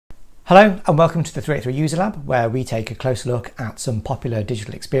Hello and welcome to the 383 User Lab, where we take a closer look at some popular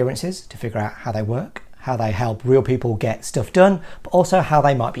digital experiences to figure out how they work, how they help real people get stuff done, but also how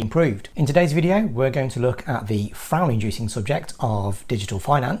they might be improved. In today's video, we're going to look at the frown-inducing subject of digital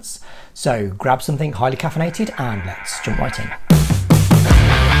finance. So grab something highly caffeinated and let's jump right in.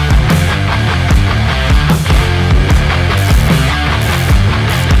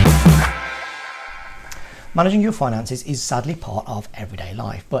 Managing your finances is sadly part of everyday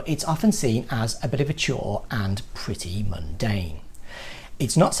life, but it's often seen as a bit of a chore and pretty mundane.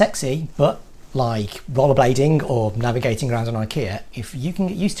 It's not sexy, but like rollerblading or navigating around an IKEA, if you can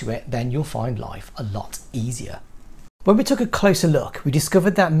get used to it, then you'll find life a lot easier. When we took a closer look, we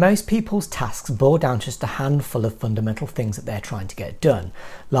discovered that most people's tasks boil down to just a handful of fundamental things that they're trying to get done,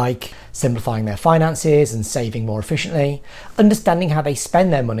 like simplifying their finances and saving more efficiently, understanding how they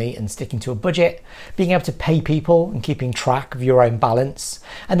spend their money and sticking to a budget, being able to pay people and keeping track of your own balance,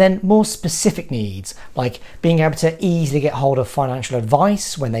 and then more specific needs, like being able to easily get hold of financial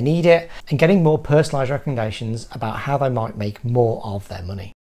advice when they need it, and getting more personalised recommendations about how they might make more of their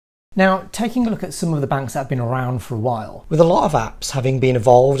money. Now, taking a look at some of the banks that have been around for a while, with a lot of apps having been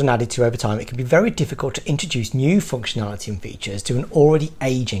evolved and added to over time, it can be very difficult to introduce new functionality and features to an already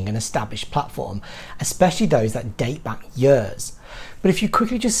aging and established platform, especially those that date back years. But if you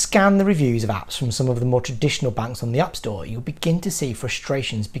quickly just scan the reviews of apps from some of the more traditional banks on the App Store, you'll begin to see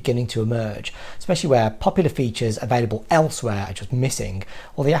frustrations beginning to emerge, especially where popular features available elsewhere are just missing,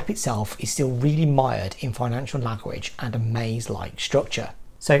 or the app itself is still really mired in financial language and a maze-like structure.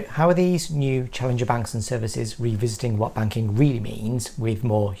 So how are these new challenger banks and services revisiting what banking really means with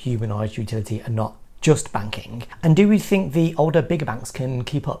more humanised utility and not just banking? And do we think the older, bigger banks can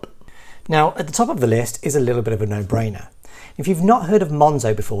keep up? Now, at the top of the list is a little bit of a no-brainer. If you've not heard of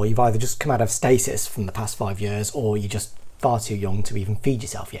Monzo before, you've either just come out of stasis from the past 5 years or you're just far too young to even feed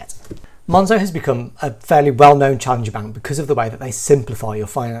yourself yet. Monzo has become a fairly well-known challenger bank because of the way that they simplify your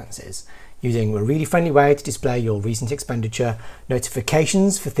finances, using a really friendly way to display your recent expenditure,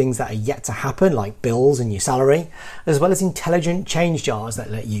 notifications for things that are yet to happen like bills and your salary, as well as intelligent change jars that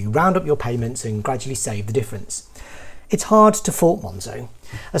let you round up your payments and gradually save the difference. It's hard to fault Monzo,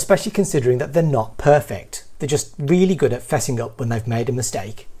 especially considering that they're not perfect. They're just really good at fessing up when they've made a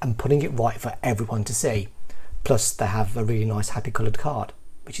mistake and putting it right for everyone to see. Plus they have a really nice happy coloured card,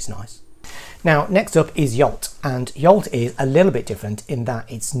 which is nice. Now, next up is Yolt, and Yolt is a little bit different in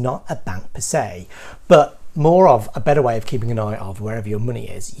that it's not a bank per se, but more of a better way of keeping an eye of wherever your money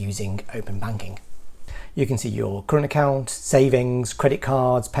is using open banking. You can see your current account, savings, credit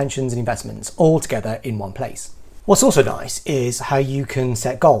cards, pensions and investments all together in one place. What's also nice is how you can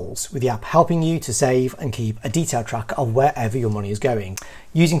set goals, with the app helping you to save and keep a detailed track of wherever your money is going,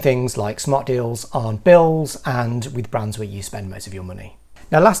 using things like smart deals on bills and with brands where you spend most of your money.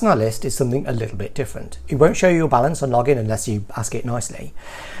 Now, last on our list is something a little bit different. It won't show you your balance on login unless you ask it nicely,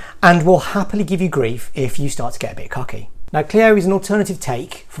 and will happily give you grief if you start to get a bit cocky. Now, Cleo is an alternative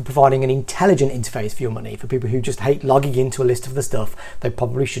take for providing an intelligent interface for your money for people who just hate logging into a list of the stuff they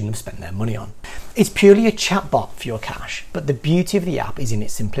probably shouldn't have spent their money on. It's purely a chatbot for your cash, but the beauty of the app is in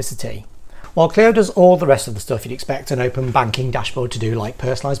its simplicity. While Cleo does all the rest of the stuff you'd expect an open banking dashboard to do, like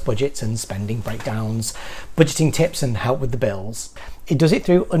personalised budgets and spending breakdowns, budgeting tips and help with the bills, it does it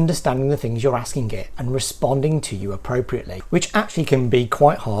through understanding the things you're asking it and responding to you appropriately, which actually can be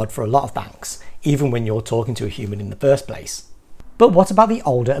quite hard for a lot of banks, even when you're talking to a human in the first place. But what about the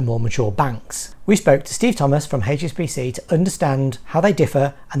older and more mature banks? We spoke to Steve Thomas from HSBC to understand how they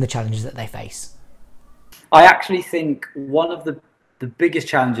differ and the challenges that they face. I actually think one of the biggest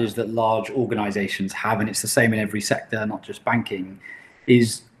challenges that large organizations have, and it's the same in every sector, not just banking,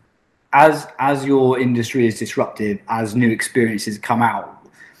 is as your industry is disruptive, as new experiences come out,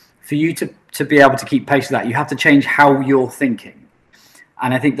 for you to be able to keep pace with that, you have to change how you're thinking.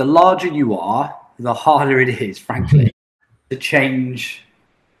 And I think the larger you are, the harder it is, frankly, to change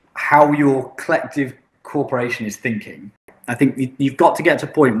how your collective corporation is thinking. I think you've got to get to a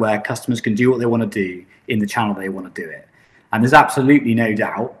point where customers can do what they want to do in the channel they want to do it. And there's absolutely no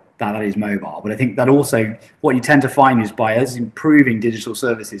doubt that that is mobile. But I think that also what you tend to find is by us improving digital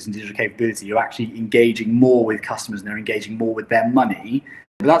services and digital capability, you're actually engaging more with customers and they're engaging more with their money.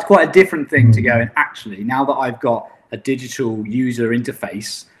 But that's quite a different thing to go, and actually, now that I've got a digital user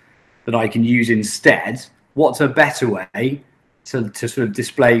interface that I can use instead, what's a better way to sort of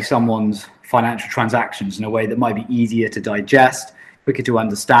display someone's financial transactions in a way that might be easier to digest, quicker to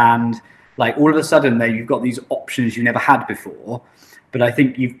understand? Like, all of a sudden there you've got these options you never had before. But I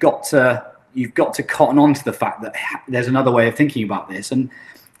think you've got to cotton on to the fact that there's another way of thinking about this, and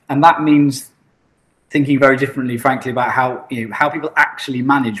that means thinking very differently, frankly, about how how people actually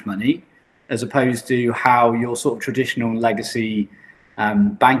manage money, as opposed to how your sort of traditional legacy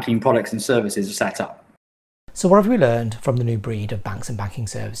banking products and services are set up. So what have we learned from the new breed of banks and banking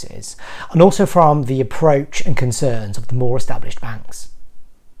services, and also from the approach and concerns of the more established banks?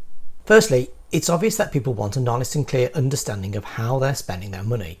 Firstly, it's obvious that people want an honest and clear understanding of how they're spending their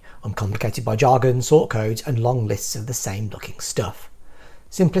money, uncomplicated by jargon, sort codes and long lists of the same looking stuff.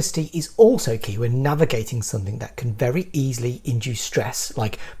 Simplicity is also key when navigating something that can very easily induce stress,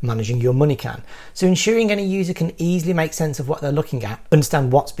 like managing your money can. So ensuring any user can easily make sense of what they're looking at,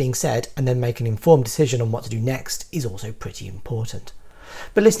 understand what's being said, and then make an informed decision on what to do next is also pretty important.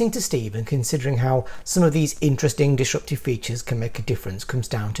 But listening to Steve and considering how some of these interesting disruptive features can make a difference comes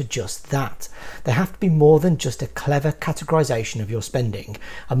down to just that. They have to be more than just a clever categorization of your spending,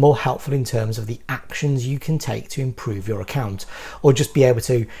 and more helpful in terms of the actions you can take to improve your account, or just be able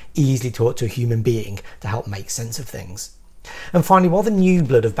to easily talk to a human being to help make sense of things. And finally, while the new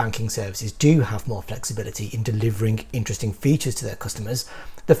blood of banking services do have more flexibility in delivering interesting features to their customers,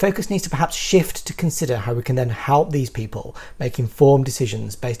 the focus needs to perhaps shift to consider how we can then help these people make informed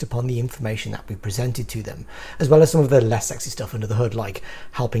decisions based upon the information that we presented to them, as well as some of the less sexy stuff under the hood, like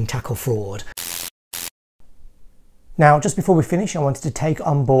helping tackle fraud. Now, just before we finish, I wanted to take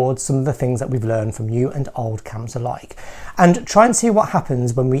on board some of the things that we've learned from new and old camps alike, and try and see what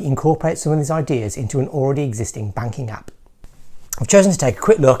happens when we incorporate some of these ideas into an already existing banking app. I've chosen to take a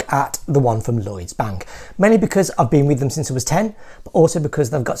quick look at the one from Lloyds Bank, mainly because I've been with them since I was 10, but also because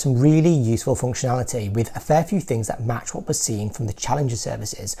they've got some really useful functionality with a fair few things that match what we're seeing from the Challenger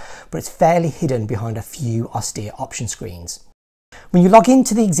services, but it's fairly hidden behind a few austere option screens. When you log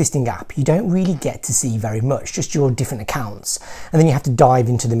into the existing app, you don't really get to see very much, just your different accounts, and then you have to dive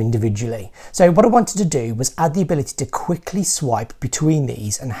into them individually. So what I wanted to do was add the ability to quickly swipe between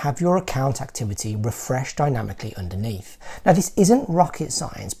these and have your account activity refresh dynamically underneath. Now, this isn't rocket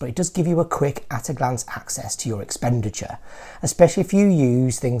science, but it does give you a quick at-a-glance access to your expenditure, especially if you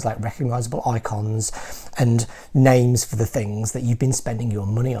use things like recognizable icons and names for the things that you've been spending your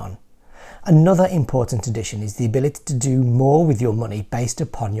money on. Another important addition is the ability to do more with your money based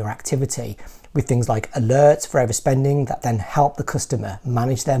upon your activity, with things like alerts for overspending that then help the customer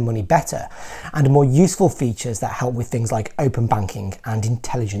manage their money better, and more useful features that help with things like open banking and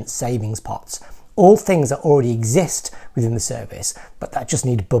intelligent savings pots. All things that already exist within the service, but that just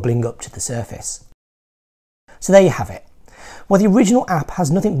need bubbling up to the surface. So there you have it. While the original app has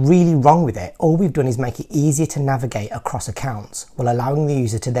nothing really wrong with it, all we've done is make it easier to navigate across accounts, while allowing the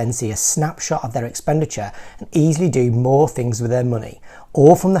user to then see a snapshot of their expenditure and easily do more things with their money,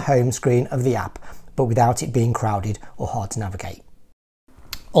 all from the home screen of the app, but without it being crowded or hard to navigate.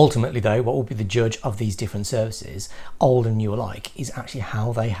 Ultimately though, what will be the judge of these different services, old and new alike, is actually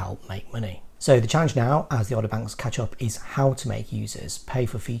how they help make money. So the challenge now, as the older banks catch up, is how to make users pay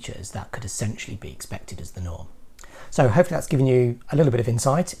for features that could essentially be expected as the norm. So hopefully that's given you a little bit of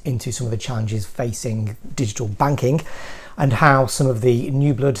insight into some of the challenges facing digital banking and how some of the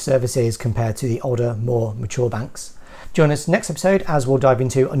new blood services compare to the older, more mature banks. Join us next episode as we'll dive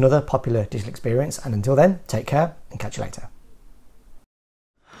into another popular digital experience, and until then, take care and catch you later.